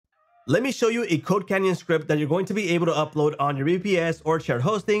let me show you a CodeCanyon script that you're going to be able to upload on your VPS or shared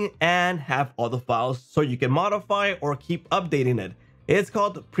hosting and have all the files so you can modify or keep updating it. It's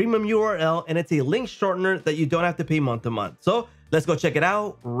called Premium URL and it's a link shortener that you don't have to pay month to month. So let's go check it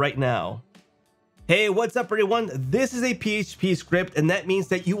out right now. Hey, what's up everyone? This is a PHP script and that means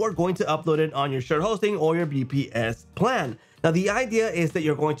that you are going to upload it on your shared hosting or your VPS plan. Now the idea is that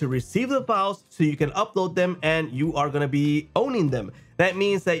you're going to receive the files so you can upload them and you are going to be owning them. That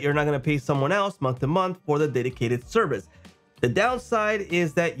means that you're not going to pay someone else month to month for the dedicated service. The downside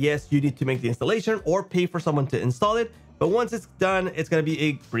is that yes, you need to make the installation or pay for someone to install it, but once it's done, it's going to be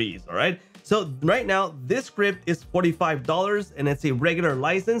a breeze. All right. So right now, this script is $45 and it's a regular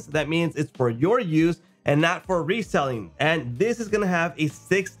license. That means it's for your use and not for reselling. And this is going to have a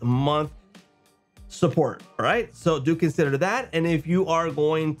 6-month support. All right. So do consider that. And if you are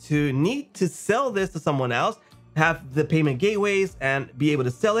going to need to sell this to someone else, have the payment gateways and be able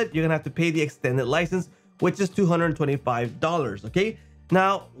to sell it, you're going to have to pay the extended license, which is $225. Okay.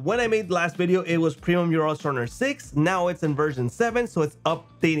 Now, when I made the last video, it was Premium URL Shortener 6. Now it's in version 7, so it's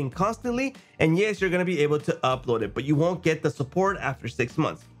updating constantly. And yes, you're going to be able to upload it, but you won't get the support after 6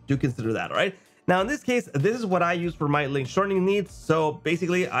 months. Do consider that, all right? Now, in this case, this is what I use for my link shortening needs. So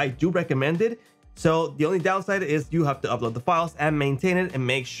basically, I do recommend it. So the only downside is you have to upload the files and maintain it and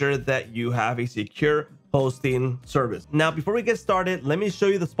make sure that you have a secure hosting service. Now, before we get started, let me show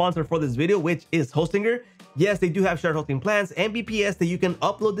you the sponsor for this video, which is Hostinger. Yes, they do have shared hosting plans and VPS that you can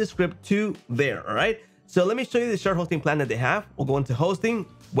upload this script to there. All right. So let me show you the shared hosting plan that they have. We'll go into hosting,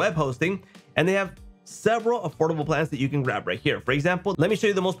 web hosting, and they have several affordable plans that you can grab right here. For example, let me show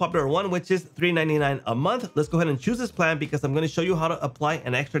you the most popular one, which is $3.99 a month. Let's go ahead and choose this plan because I'm going to show you how to apply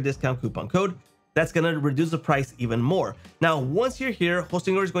an extra discount coupon code that's going to reduce the price even more. Now, once you're here,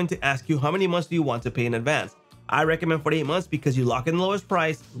 Hostinger is going to ask you how many months do you want to pay in advance. I recommend 48 months because you lock in the lowest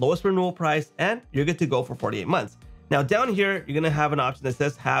price, lowest renewal price, and you're good to go for 48 months. Now down here, you're going to have an option that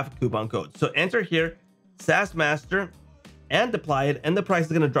says have coupon code. So enter here, SAASMASTER, and apply it, and the price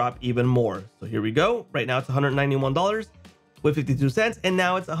is going to drop even more. So here we go. Right now it's $191 with 52 cents, and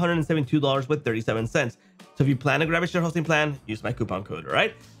now it's $172 with 37 cents. So if you plan to grab a shared hosting plan, use my coupon code, all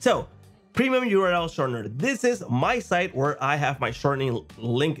right? So Premium URL Shortener. This is my site where I have my shortening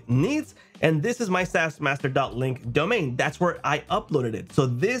link needs. And this is my SAASMASTER.link domain. That's where I uploaded it. So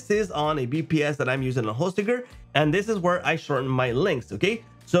this is on a VPS that I'm using on Hostinger. And this is where I shorten my links. Okay.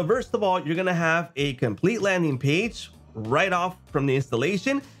 So first of all, you're going to have a complete landing page right off from the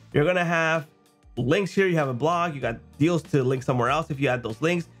installation. You're going to have links here. You have a blog. You got deals to link somewhere else if you add those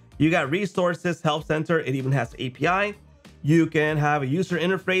links. You got resources, help center. It even has API. You can have a user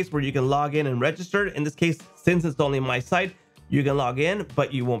interface where you can log in and register. In this case, since it's only my site, you can log in,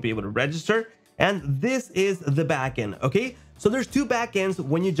 but you won't be able to register. And this is the backend. Okay. So there's two backends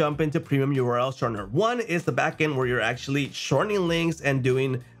when you jump into Premium URL Shortener. One is the backend where you're actually shortening links and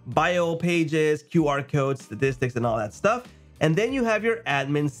doing bio pages, QR codes, statistics, and all that stuff. And then you have your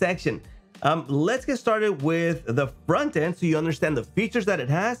admin section. Let's get started with the front end so you understand the features that it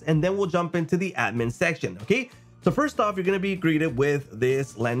has, and then we'll jump into the admin section. Okay. So first off, you're going to be greeted with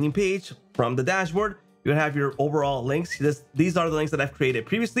this landing page from the dashboard. You're gonna have your overall links. These are the links that I've created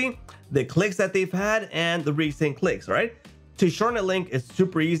previously, the clicks that they've had, and the recent clicks. All right. To shorten a link, it's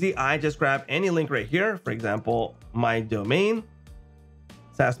super easy. I just grab any link right here. For example, my domain,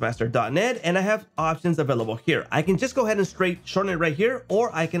 SAASMASTER.net, and I have options available here. I can just go ahead and straight shorten it right here,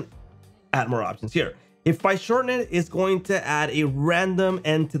 or I can add more options here. If I shorten it, it's going to add a random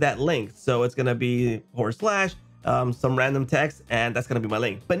end to that link. So it's gonna be / some random text, and that's gonna be my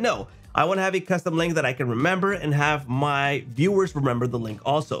link. But no, I want to have a custom link that I can remember and have my viewers remember the link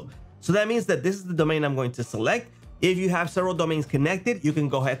also. So that means that this is the domain I'm going to select. If you have several domains connected, you can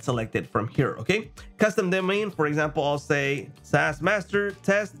go ahead and select it from here. Okay. Custom domain, for example, I'll say SAASMASTER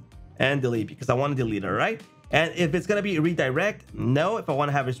test and delete because I want to delete it. Right. And if it's going to be a redirect, no. If I want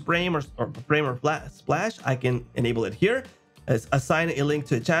to have a frame or splash, I can enable it here. Assign a link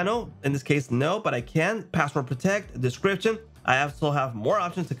to a channel. In this case, no, but I can. Password protect, description. I also have more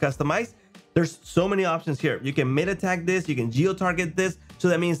options to customize. There's so many options here. You can meta tag this, you can geo target this. So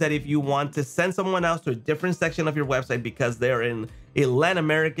that means that if you want to send someone else to a different section of your website because they're in a Latin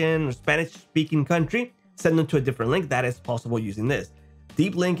American or Spanish speaking country, send them to a different link. That is possible using this.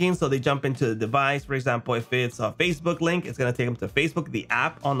 Deep linking, so they jump into the device. For example, if it's a Facebook link, it's going to take them to Facebook, the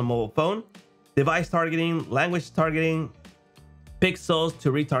app on the mobile phone. Device targeting, language targeting, pixels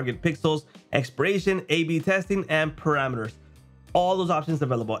to retarget pixels, expiration, A/B testing, and parameters. All those options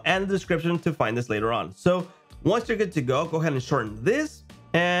available, and the description to find this later on. So once you're good to go ahead and shorten this,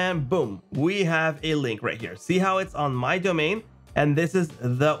 and boom, we have a link right here. See how it's on my domain. And this is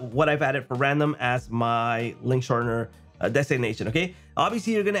what I've added for random as my link shortener designation. Okay,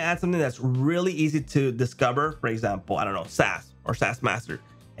 obviously you're going to add something that's really easy to discover. For example, I don't know, Saas or SAASMASTER,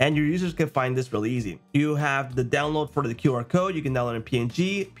 and your users can find this really easy. You have the download for the QR code. You can download in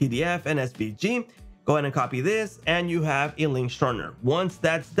PNG, PDF, and SVG. Go ahead and copy this, and you have a link shortener. Once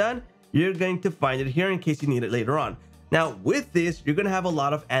that's done, you're going to find it here in case you need it later on. Now with this, you're going to have a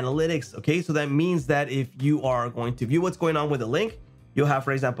lot of analytics. Okay, so that means that if you are going to view what's going on with a link, you'll have,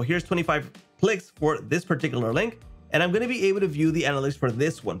 for example, here's 25 clicks for this particular link, and I'm going to be able to view the analytics for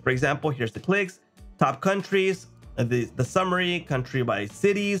this one. For example, here's the clicks, top countries, the summary, country by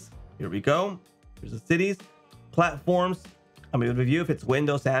cities. Here we go. Here's the cities, platforms. I'm able to view if it's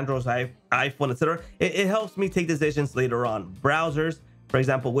Windows, Android, iPhone, etc. It helps me take decisions later on. Browsers, for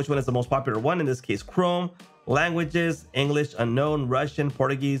example, which one is the most popular one? In this case, Chrome. Languages, English, unknown, Russian,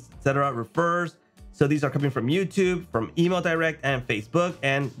 Portuguese, etc. Refers. So these are coming from YouTube, from email direct, and Facebook.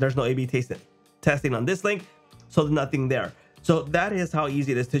 And there's no A/B testing on this link, so there's nothing there. So that is how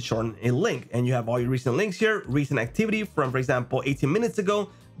easy it is to shorten a link. And you have all your recent links here, recent activity from, for example, 18 minutes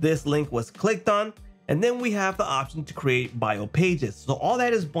ago. This link was clicked on. And then we have the option to create bio pages. So all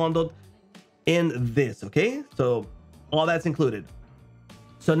that is bundled in this, okay? So all that's included.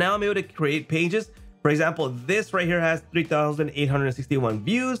 So now I'm able to create pages. For example, this right here has 3,861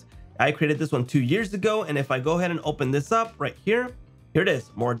 views. I created this one 2 years ago. And if I go ahead and open this up right here, here it is,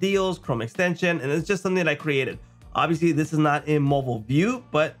 more deals, Chrome extension, and it's just something that I created. Obviously, this is not in mobile view,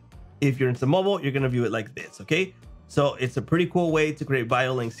 but if you're into mobile, you're gonna view it like this, okay? So it's a pretty cool way to create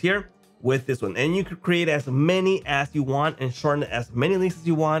bio links here with this one. And you can create as many as you want and shorten as many links as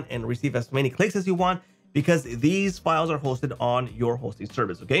you want and receive as many clicks as you want, because these files are hosted on your hosting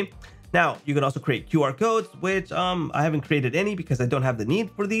service, okay? Now, you can also create QR codes, which I haven't created any because I don't have the need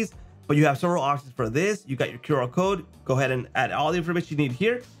for these, but you have several options for this. You got your QR code. Go ahead and add all the information you need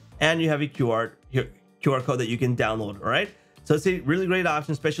here, and you have a QR code that you can download, all right? So it's a really great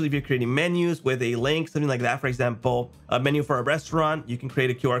option, especially if you're creating menus with a link, something like that. For example, a menu for a restaurant, you can create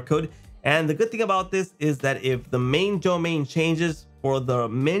a QR code. And the good thing about this is that if the main domain changes for the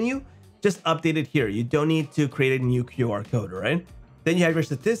menu, just update it here. You don't need to create a new QR code, all right? Then you have your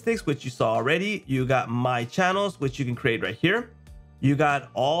statistics, which you saw already. You got my channels, which you can create right here. You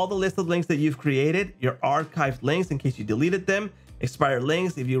got all the list of links that you've created, your archived links in case you deleted them, expired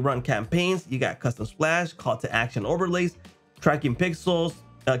links if you run campaigns. You got custom splash, call to action overlays, tracking pixels,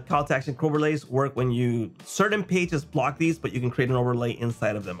 call to action overlays work when certain pages block these, but you can create an overlay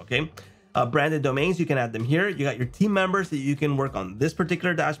inside of them, okay? Branded domains, you can add them here. You got your team members that you can work on this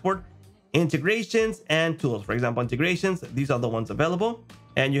particular dashboard. Integrations and tools. For example, integrations, these are the ones available,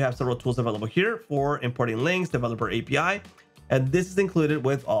 and you have several tools available here for importing links, developer API, and this is included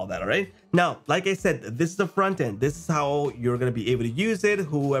with all that. All right, now, like I said, this is the front end. This is how you're going to be able to use it.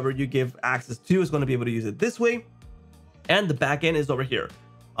 Whoever you give access to is going to be able to use it this way, and the back end is over here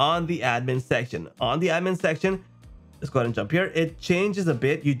on the admin section. On the admin section, let's go ahead and jump here. It changes a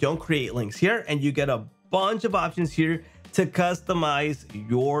bit. You don't create links here, and you get a bunch of options here to customize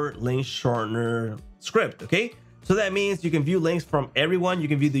your link shortener script, okay? So that means you can view links from everyone. You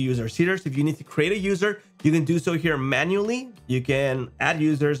can view the users here. So if you need to create a user, you can do so here manually. You can add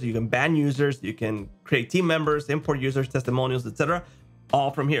users, you can ban users, you can create team members, import users, testimonials, etc.,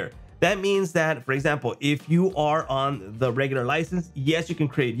 all from here. That means that, for example, if you are on the regular license, yes, you can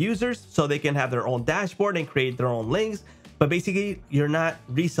create users so they can have their own dashboard and create their own links, but basically you're not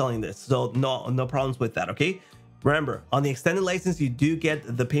reselling this. So no problems with that, okay? Remember, on the extended license, you do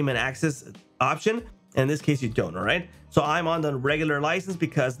get the payment access option. In this case, you don't, all right? So I'm on the regular license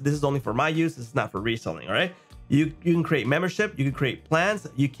because this is only for my use. This is not for reselling, all right? You can create membership. You can create plans.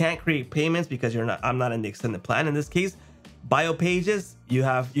 You can't create payments because I'm not in the extended plan in this case. Bio pages, you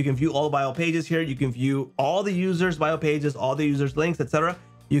can view all bio pages here. You can view all the users' bio pages, all the users' links, etc.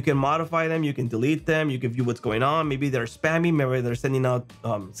 You can modify them. You can delete them. You can view what's going on. Maybe they're spamming. Maybe they're sending out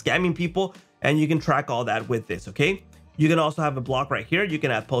scamming people. And you can track all that with this, okay? You can also have a blog right here. You can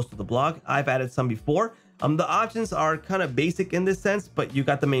add posts to the blog. I've added some before. The options are kind of basic in this sense, but you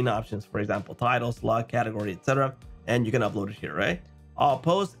got the main options. For example, title, slot, category, etc. And you can upload it here, right? All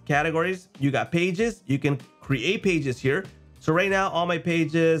posts, categories, you got pages. You can create pages here. So right now, all my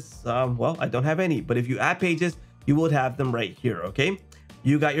pages, well, I don't have any, but if you add pages, you would have them right here, okay?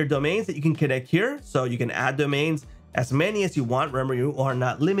 You got your domains that you can connect here. So you can add domains as many as you want. Remember, you are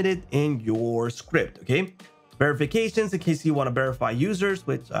not limited in your script, okay? Verifications in case you want to verify users,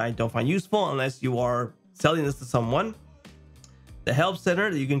 which I don't find useful unless you are selling this to someone. The help center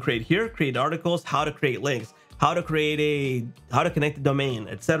that you can create here, create articles, how to create links, how to connect the domain,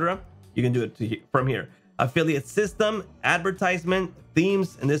 etc. You can do it from here. affiliate system, advertisement,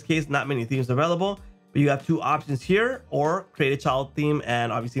 themes. In this case, not many themes available, but you have two options here, or create a child theme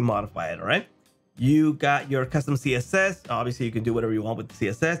and obviously modify it. All right. You got your custom CSS. Obviously, you can do whatever you want with the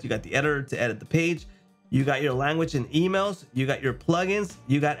CSS. You got the editor to edit the page. You got your language and emails. You got your plugins.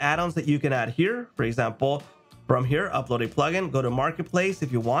 You got add-ons that you can add here. For example, from here, upload a plugin. Go to Marketplace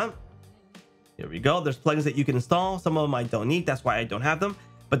if you want. Here we go. There's plugins that you can install. Some of them I don't need. That's why I don't have them,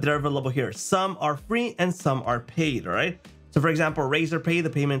 but they're available here. Some are free and some are paid. All right. So for example, Razorpay, the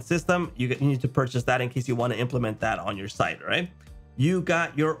payment system, you need to purchase that in case you want to implement that on your site. All right. You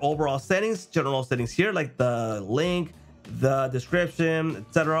got your overall settings, general settings here, like the link, the description,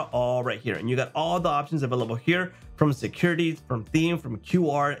 etc., all right here. And you got all the options available here, from security, from theme, from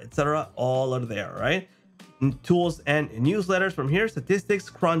QR, etc., all are there. All right. Tools and newsletters from here, statistics,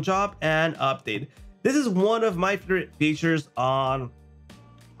 cron job, and update. This is one of my favorite features on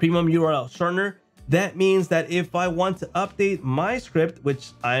Premium URL Shortener. That means that if I want to update my script, which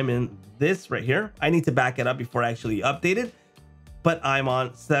I'm in this right here, I need to back it up before I actually update it. But I'm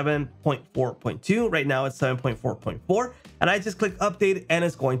on 7.4.2 right now. It's 7.4.4, and I just click update and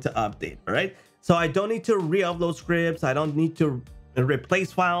it's going to update. All right. So I don't need to re-upload scripts. I don't need to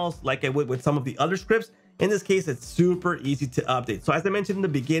replace files like I would with some of the other scripts. In this case, it's super easy to update. So as I mentioned in the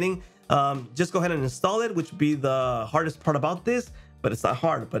beginning, just go ahead and install it, which would be the hardest part about this, but it's not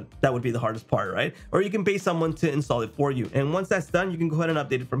hard, but that would be the hardest part, right? Or you can pay someone to install it for you. And once that's done, you can go ahead and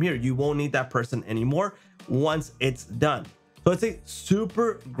update it from here. You won't need that person anymore once it's done. So it's a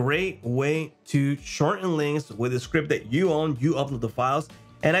super great way to shorten links with a script that you own. You upload the files.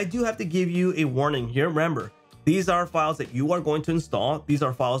 And I do have to give you a warning here. Remember, these are files that you are going to install. These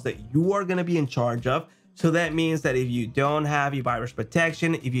are files that you are going to be in charge of. So that means that if you don't have a virus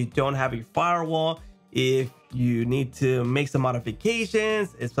protection, if you don't have a firewall, if you need to make some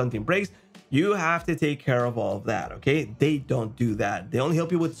modifications, if something breaks, you have to take care of all of that. Okay. They don't do that. They only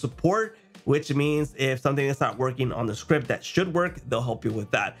help you with support, which means if something is not working on the script that should work, they'll help you with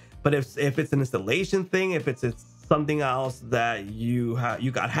that. But if it's an installation thing, if it's something else that you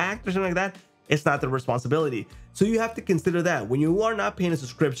got hacked or something like that, it's not their responsibility. So you have to consider that when you are not paying a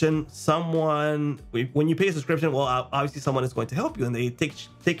subscription, when you pay a subscription, well, obviously someone is going to help you, and they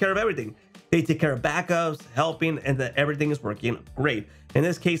take care of everything. They take care of backups, helping, and that everything is working great. In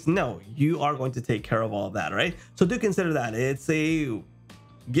this case, no, you are going to take care of all of that, right? So do consider that. It's a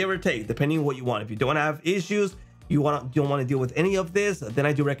give or take, depending on what you want. If you don't have issues, you don't want to deal with any of this, then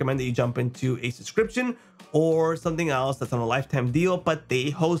I do recommend that you jump into a subscription or something else that's on a lifetime deal, but they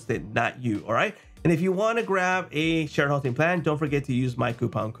host it, not you. All right. And if you want to grab a shared hosting plan, don't forget to use my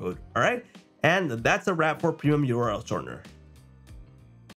coupon code. All right. And that's a wrap for Premium URL Shortener.